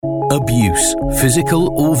Abuse,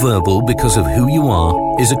 physical or verbal because of who you are,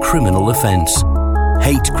 is a criminal offence.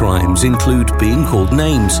 Hate crimes include being called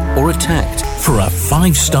names or attacked. For a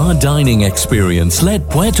 5-star dining experience, let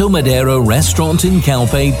Puerto Madero Restaurant in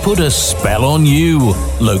Calpe put a spell on you.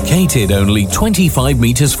 Located only 25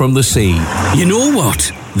 metres from the sea. You know what?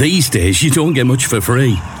 These days you don't get much for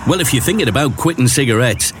free. Well, if you're thinking about quitting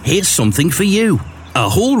cigarettes, here's something for you. A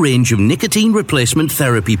whole range of nicotine replacement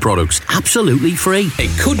therapy products, absolutely free.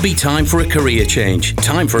 It could be time for a career change,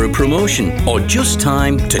 time for a promotion, or just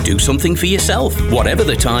time to do something for yourself. Whatever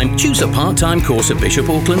the time, choose a part-time course at Bishop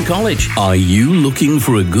Auckland College. Are you looking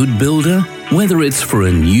for a good builder? Whether it's for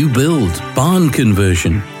a new build, barn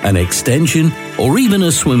conversion, an extension, or even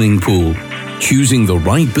a swimming pool, choosing the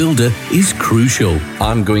right builder is crucial.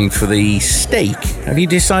 I'm going for the steak. Have you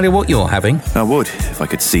decided what you're having? I would, if I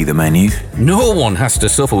could see the menu. No one has to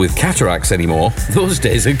suffer with cataracts anymore. Those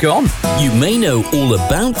days are gone. You may know all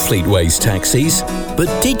about Fleetways taxis, but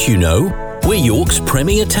did you know we're York's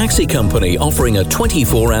premier taxi company, offering a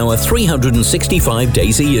 24-hour, 365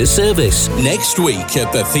 days a year service? Next week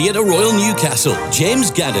at the Theatre Royal Newcastle,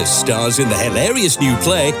 James Gaddis stars in the hilarious new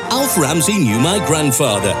play Alf Ramsey Knew My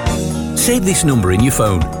Grandfather. Save this number in your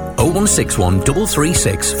phone, 0161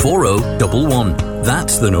 336 4011.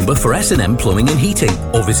 That's the number for S&M Plumbing and Heating,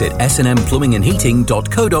 or visit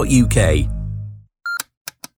snmplumbingandheating.co.uk.